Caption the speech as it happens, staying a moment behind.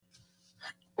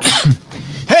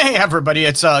Hey, everybody,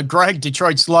 it's Greg,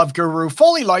 Detroit's Love Guru,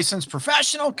 fully licensed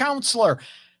professional counselor.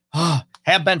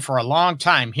 Have been for a long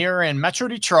time here in Metro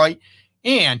Detroit,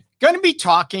 and going to be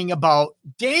talking about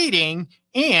dating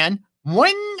and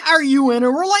when are you in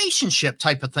a relationship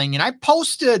type of thing. And I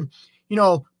posted,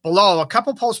 below a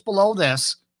couple posts below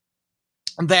this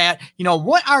that,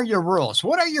 what are your rules?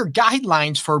 What are your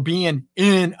guidelines for being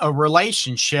in a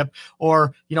relationship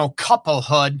or,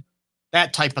 couplehood?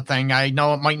 That type of thing. I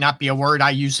know it might not be a word.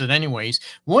 I use it anyways.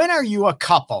 When are you a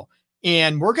couple?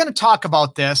 And we're going to talk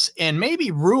about this and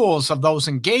maybe rules of those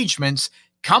engagements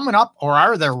coming up, or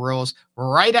are there rules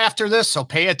right after this? So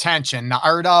pay attention. The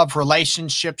Art of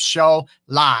Relationship show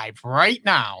live right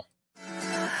now.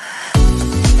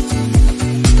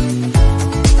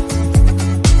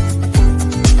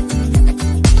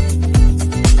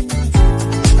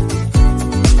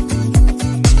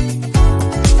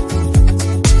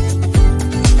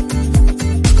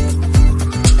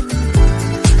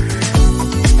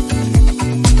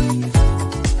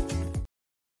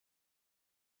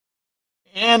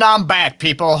 And I'm back,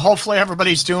 people. Hopefully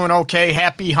everybody's doing okay.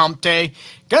 Happy hump day.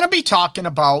 Going to be talking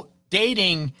about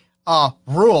dating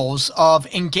rules of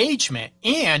engagement.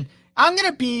 And I'm going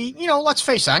to be, let's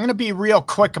face it, I'm going to be real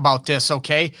quick about this,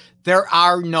 okay? There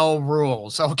are no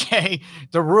rules, okay?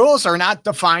 The rules are not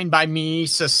defined by me,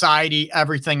 society,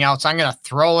 everything else. I'm going to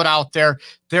throw it out there.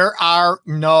 There are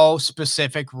no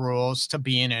specific rules to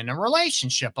being in a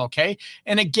relationship, okay?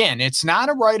 And again, it's not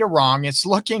a right or wrong. It's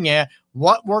looking at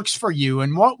what works for you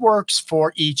and what works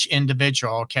for each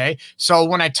individual, okay? So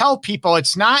when I tell people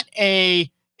it's not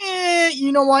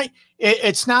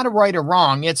it's not a right or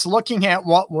wrong. It's looking at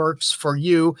what works for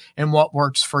you and what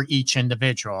works for each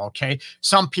individual, okay?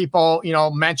 Some people,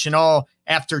 mention,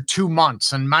 after 2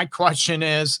 months. And my question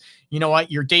is,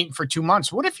 you're dating for 2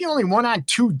 months. What if you only went on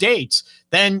 2 dates?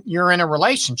 Then you're in a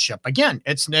relationship. Again,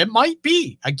 it might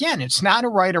be. Again, it's not a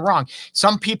right or wrong.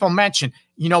 Some people mention,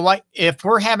 if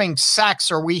we're having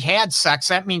sex or we had sex,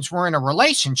 that means we're in a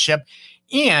relationship.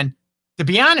 And to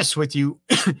be honest with you,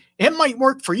 it might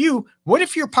work for you. What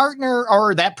if your partner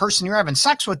or that person you're having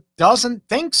sex with doesn't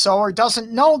think so or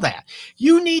doesn't know that?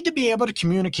 You need to be able to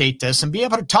communicate this and be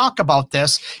able to talk about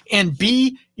this and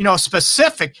be,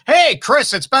 specific. Hey,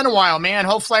 Chris, it's been a while, man.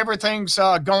 Hopefully everything's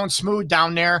going smooth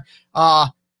down there.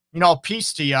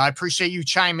 Peace to you. I appreciate you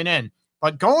chiming in.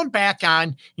 But going back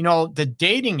on, the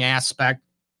dating aspect,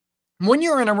 when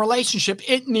you're in a relationship,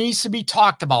 it needs to be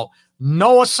talked about.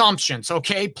 No assumptions,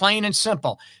 okay? Plain and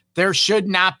simple. There should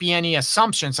not be any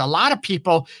assumptions. A lot of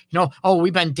people,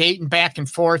 we've been dating back and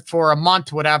forth for a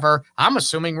month, whatever. I'm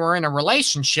assuming we're in a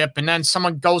relationship, and then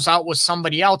someone goes out with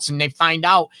somebody else and they find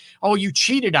out, you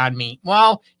cheated on me.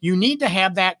 Well, you need to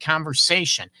have that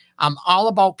conversation. I'm all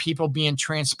about people being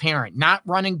transparent, not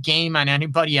running game on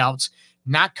anybody else,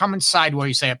 not coming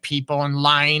sideways at people and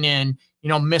lying and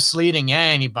misleading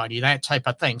anybody, that type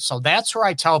of thing. So that's where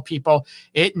I tell people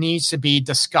it needs to be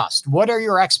discussed. What are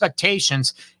your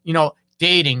expectations,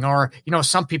 dating, or,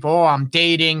 some people, I'm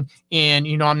dating and,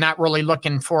 I'm not really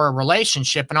looking for a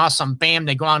relationship. And all of a sudden, bam,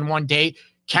 they go on one date,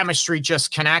 chemistry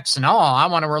just connects and, I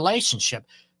want a relationship.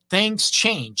 Things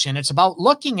change. And it's about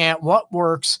looking at what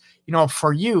works,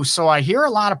 for you. So I hear a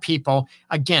lot of people,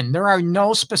 again, there are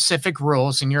no specific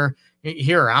rules, and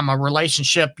I'm a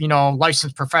relationship,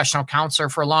 licensed professional counselor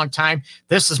for a long time.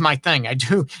 This is my thing. I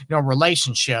do,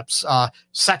 relationships,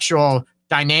 sexual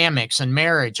dynamics and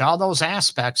marriage, all those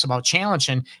aspects about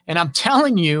challenging. And I'm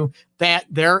telling you that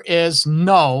there is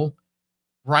no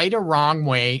right or wrong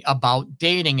way about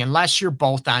dating unless you're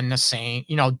both on the same,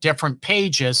 different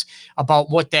pages about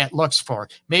what that looks for.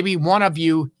 Maybe one of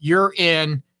you're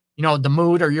in, the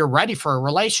mood or you're ready for a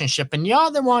relationship, and the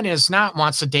other one is not,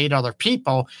 wants to date other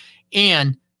people.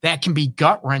 And that can be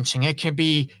gut wrenching. It can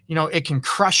be, it can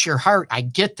crush your heart. I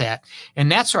get that.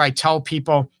 And that's where I tell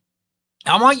people,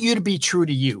 I want you to be true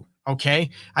to you. Okay.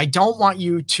 I don't want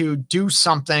you to do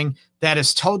something that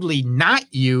is totally not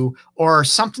you, or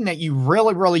something that you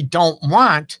really, really don't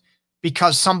want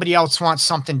because somebody else wants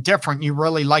something different. You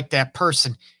really like that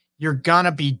person. You're going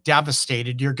to be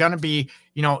devastated. You're going to be,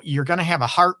 you're going to have a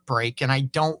heartbreak. And I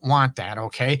don't want that.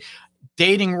 Okay.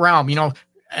 Dating realm,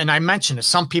 and I mentioned it.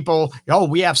 Some people,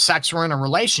 we have sex, we're in a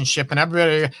relationship, and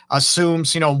everybody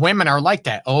assumes, women are like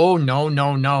that. Oh,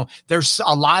 no. There's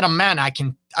a lot of men, I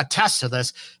can attest to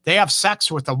this. They have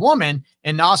sex with a woman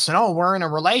and all of a sudden, we're in a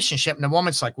relationship. And the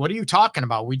woman's like, what are you talking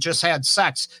about? We just had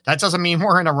sex. That doesn't mean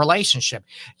we're in a relationship.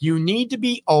 You need to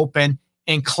be open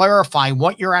and clarify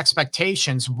what your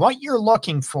expectations, what you're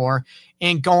looking for,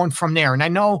 and going from there. And I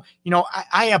know,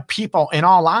 I have people, in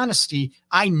all honesty,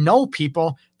 I know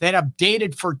people that have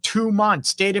dated for 2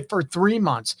 months, dated for 3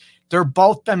 months. They're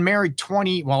both been married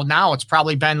 20, well, now it's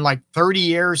probably been like 30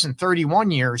 years and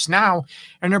 31 years now,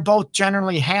 and they're both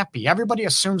generally happy. Everybody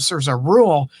assumes there's a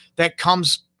rule that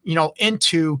comes,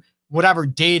 into whatever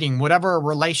dating, whatever a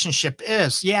relationship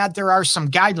is. Yeah, there are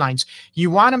some guidelines. You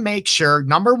want to make sure,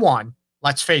 number one,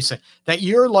 let's face it, that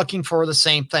you're looking for the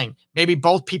same thing. Maybe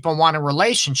both people want a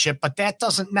relationship, but that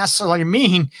doesn't necessarily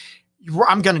mean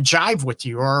I'm going to jive with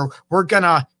you, or we're going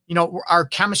to, our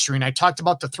chemistry. And I talked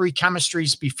about the 3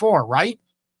 chemistries before, right?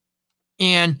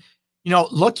 And,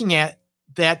 looking at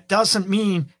that doesn't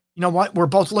mean, we're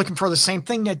both looking for the same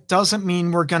thing. That doesn't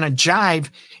mean we're going to jive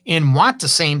and want the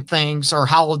same things or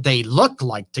how they look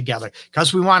like together,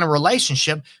 because we want a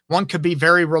relationship. One could be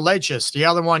very religious. The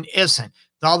other one isn't.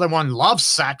 The other one loves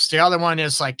sex. The other one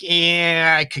is like,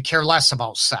 I could care less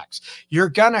about sex. You're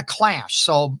going to clash.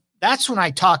 So that's when I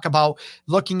talk about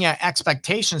looking at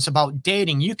expectations about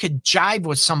dating. You could jive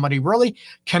with somebody, really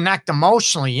connect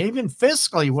emotionally, even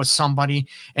physically with somebody.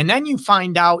 And then you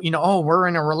find out, we're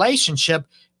in a relationship.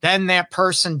 Then that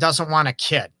person doesn't want a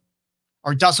kid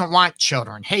or doesn't want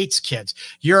children, hates kids.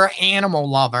 You're an animal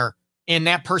lover and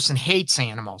that person hates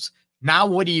animals. Now,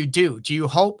 what do? Do you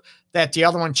hope that the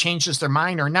other one changes their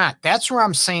mind or not? That's where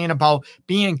I'm saying about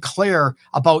being clear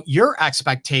about your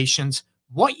expectations,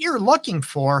 what you're looking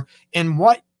for, and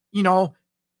what,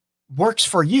 works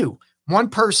for you. One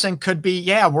person could be,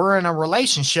 yeah, we're in a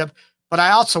relationship, but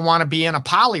I also want to be in a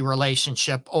poly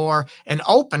relationship or an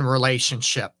open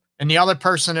relationship. And the other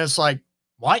person is like,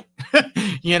 what?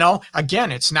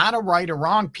 Again, it's not a right or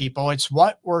wrong, people. It's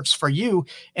what works for you.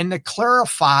 And to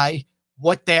clarify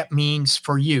what that means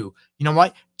for you. You know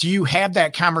what? Do you have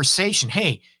that conversation?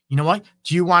 Hey, you know what?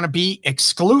 Do you want to be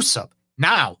exclusive?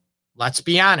 Now, let's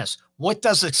be honest. What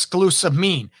does exclusive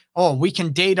mean? Oh, we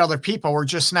can date other people. We're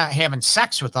just not having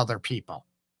sex with other people.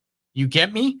 You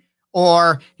get me?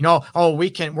 Or,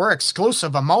 we're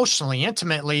exclusive emotionally,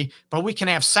 intimately, but we can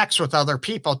have sex with other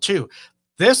people too.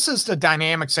 This is the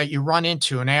dynamics that you run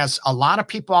into. And as a lot of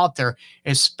people out there,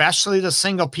 especially the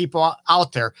single people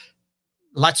out there,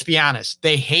 let's be honest,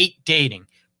 they hate dating,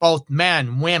 both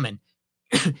men, women.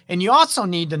 And you also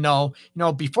need to know,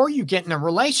 before you get in a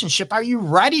relationship, are you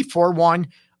ready for one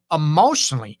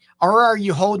emotionally, or are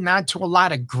you holding on to a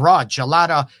lot of grudge, a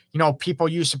lot of, people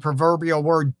use the proverbial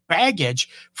word baggage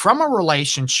from a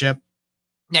relationship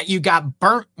that you got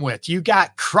burnt with, you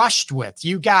got crushed with,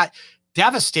 you got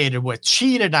devastated with,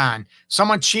 cheated on.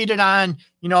 Someone cheated on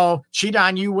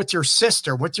you with your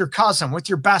sister, with your cousin, with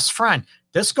your best friend.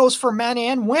 This goes for men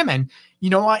and women. You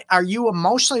know what? Are you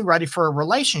emotionally ready for a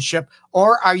relationship,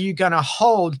 or are you going to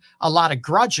hold a lot of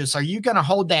grudges? Are you going to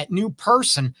hold that new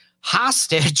person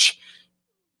hostage,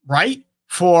 right,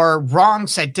 for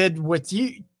wrongs that did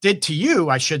to you,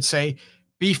 I should say,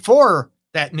 before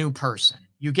that new person?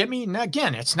 You get me? And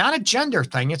again, it's not a gender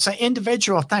thing. It's an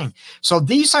individual thing. So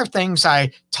these are things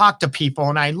I talk to people,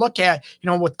 and I look at,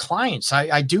 with clients.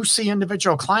 I do see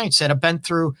individual clients that have been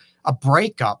through a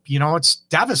breakup. It's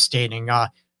devastating.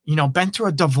 Been through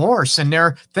a divorce, and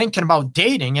they're thinking about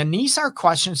dating. And these are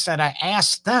questions that I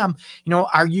ask them,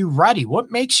 are you ready?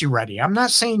 What makes you ready? I'm not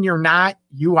saying you're not,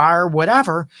 you are,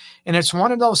 whatever. And it's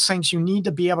one of those things you need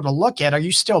to be able to look at. Are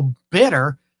you still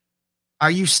bitter?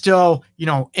 Are you still,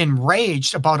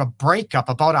 enraged about a breakup,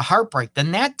 about a heartbreak?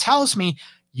 Then that tells me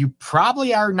you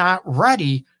probably are not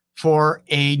ready for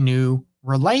a new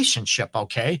relationship.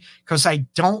 Okay. Because I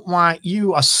don't want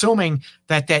you assuming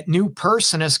that new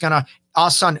person is going to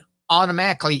also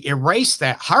automatically erase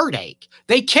that heartache.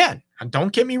 They can. And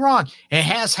don't get me wrong. It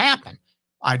has happened.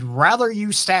 I'd rather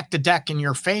you stack the deck in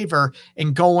your favor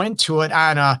and go into it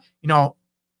on a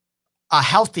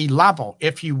healthy level,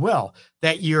 if you will,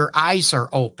 that your eyes are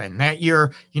open, that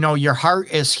your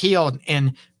heart is healed,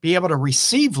 and be able to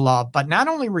receive love, but not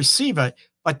only receive it,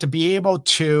 but to be able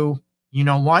to,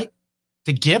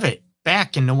 to give it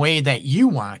back in the way that you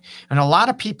want. And a lot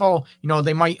of people,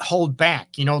 they might hold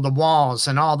back, the walls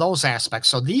and all those aspects.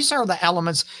 So these are the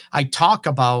elements I talk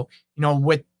about,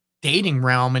 with dating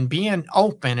realm and being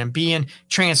open and being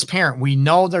transparent. We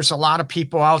know there's a lot of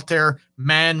people out there,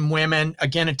 men, women,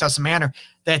 again, it doesn't matter,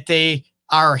 that they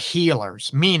are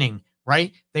healers, meaning,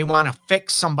 right? They want to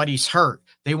fix somebody's hurt.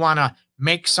 They want to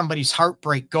make somebody's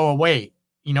heartbreak go away.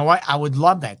 You know what? I would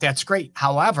love that. That's great.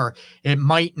 However, it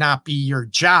might not be your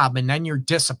job, and then you're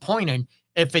disappointed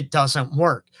if it doesn't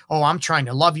work. Oh, I'm trying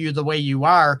to love you the way you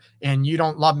are, and you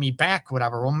don't love me back,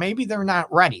 whatever. Well, maybe they're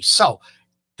not ready. So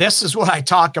this is what I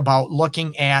talk about,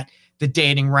 looking at the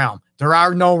dating realm. There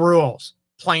are no rules,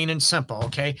 plain and simple.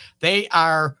 Okay. They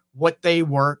are what they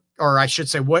work, or I should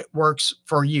say, what works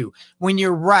for you. When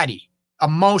you're ready,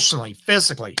 emotionally,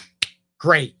 physically,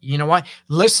 great. You know what?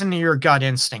 Listen to your gut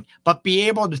instinct, but be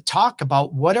able to talk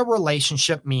about what a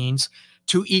relationship means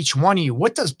to each one of you.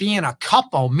 What does being a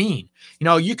couple mean? You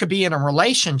know, you could be in a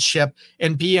relationship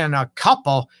and be in a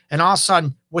couple, and all of a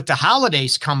sudden, with the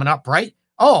holidays coming up, right?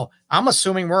 Oh, I'm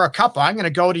assuming we're a couple. I'm going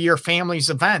to go to your family's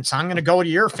events. I'm going to go to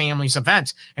your family's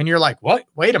events. And you're like, what?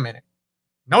 Wait a minute.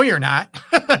 No, you're not.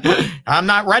 I'm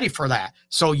not ready for that.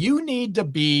 So you need to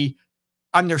be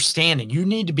understanding. You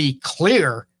need to be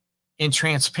clear and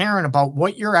transparent about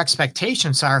what your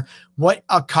expectations are, what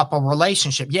a couple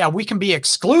relationship. Yeah, we can be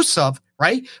exclusive,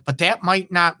 right? But that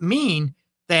might not mean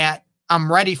that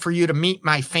I'm ready for you to meet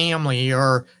my family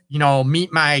or, you know,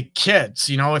 meet my kids.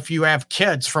 You know, if you have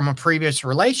kids from a previous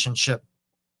relationship,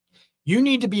 you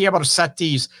need to be able to set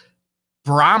these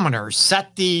barometers,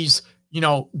 set these, you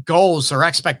know, goals or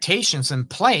expectations in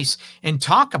place and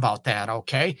talk about that.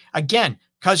 Okay. Again,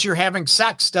 because you're having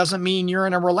sex doesn't mean you're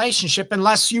in a relationship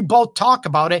unless you both talk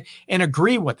about it and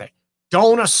agree with it.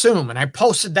 Don't assume. And I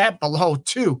posted that below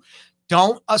too.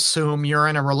 Don't assume you're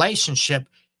in a relationship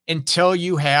until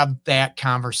you have that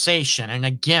conversation. And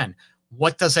again,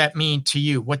 what does that mean to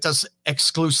you? What does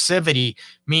exclusivity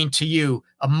mean to you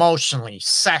emotionally,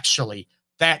 sexually,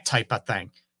 that type of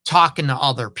thing? Talking to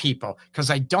other people, because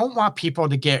I don't want people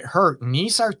to get hurt. And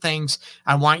these are things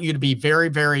I want you to be very,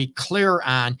 very clear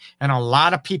on. And a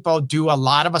lot of people do a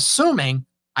lot of assuming.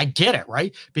 I get it,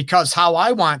 right? Because how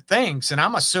I want things, and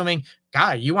I'm assuming,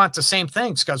 God, you want the same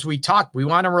things because we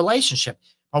want a relationship.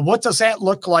 But what does that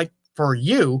look like for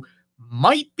you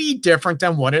might be different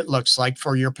than what it looks like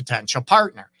for your potential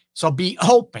partner. So be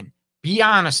open, be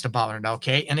honest about it,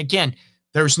 okay? And again,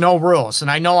 there's no rules. And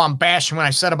I know I'm bashing when I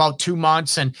said about 2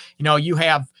 months and, you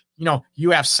have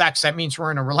sex. That means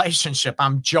we're in a relationship.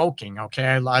 I'm joking. Okay.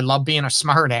 I love being a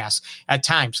smart ass at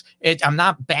times. I'm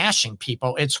not bashing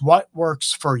people. It's what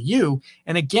works for you.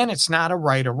 And again, it's not a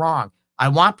right or wrong. I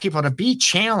want people to be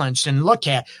challenged and look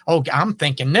at, oh, I'm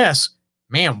thinking this,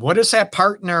 man, what is that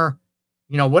partner?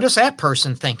 What is that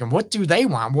person thinking? What do they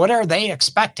want? What are they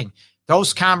expecting?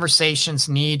 Those conversations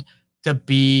need to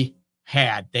be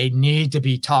had. They need to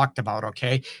be talked about.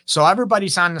 Okay. So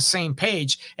everybody's on the same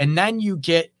page. And then you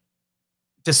get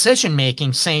decision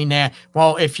making saying that,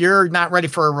 well, if you're not ready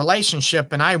for a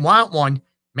relationship and I want one,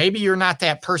 maybe you're not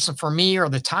that person for me or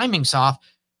the timing's off.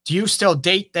 Do you still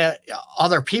date the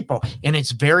other people? And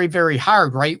it's very, very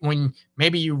hard, right? When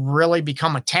maybe you really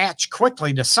become attached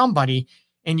quickly to somebody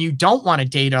and you don't want to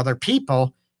date other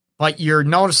people, but you're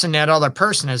noticing that other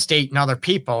person is dating other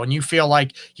people and you feel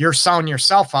like you're selling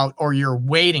yourself out or you're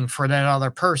waiting for that other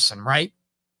person, right?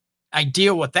 I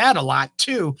deal with that a lot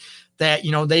too, that,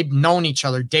 they've known each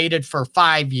other, dated for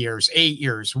 5 years, 8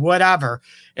 years, whatever.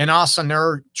 And all of a sudden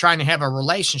they're trying to have a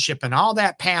relationship and all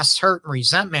that past hurt and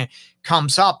resentment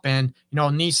comes up and,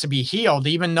 needs to be healed,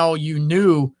 even though you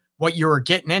knew what you were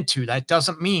getting into. That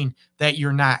doesn't mean that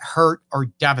you're not hurt or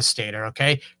devastated.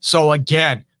 Okay. So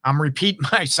again, I'm repeating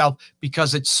myself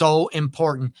because it's so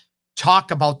important.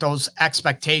 Talk about those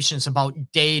expectations about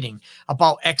dating,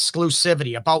 about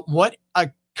exclusivity, about what a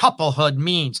couplehood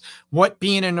means, what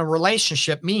being in a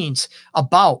relationship means,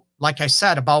 about, like I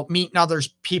said, about meeting other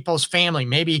people's family.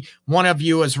 Maybe one of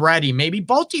you is ready. Maybe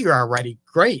both of you are ready.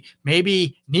 Great.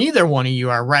 Maybe neither one of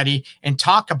you are ready, and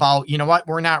talk about, what,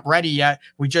 we're not ready yet.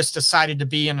 We just decided to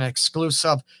be in an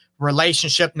exclusive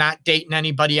relationship, not dating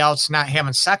anybody else, not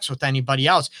having sex with anybody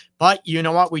else. But you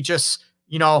know what? We just,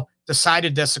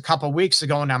 decided this a couple of weeks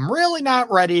ago, and I'm really not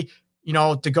ready,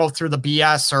 to go through the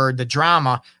BS or the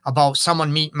drama about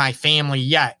someone meeting my family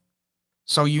yet.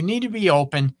 So you need to be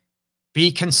open,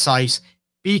 be concise,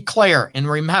 be clear. And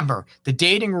remember, the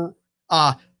dating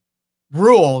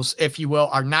rules, if you will,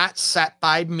 are not set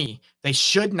by me. They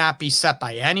should not be set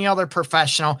by any other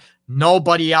professional,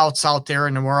 nobody else out there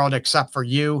in the world except for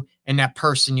you and that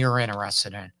person you're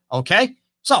interested in. Okay?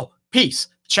 So, peace.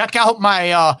 Check out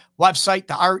my website,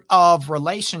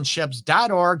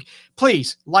 theartofrelationships.org.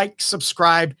 Please like,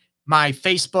 subscribe, my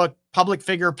Facebook public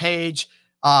figure page,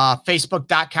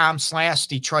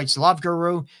 facebook.com/Detroit's Love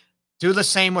Guru. Do the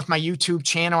same with my YouTube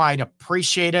channel. I'd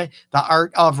appreciate it. The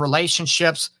Art of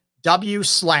Relationships, / Greg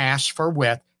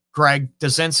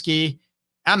Dazinski,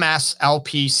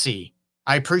 MSLPC.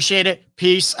 I appreciate it.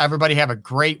 Peace. Everybody have a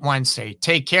great Wednesday.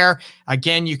 Take care.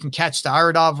 Again, you can catch the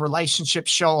Art of Relationships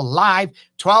show live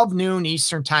 12 noon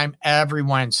Eastern time every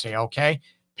Wednesday. Okay.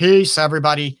 Peace,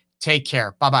 everybody. Take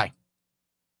care. Bye-bye.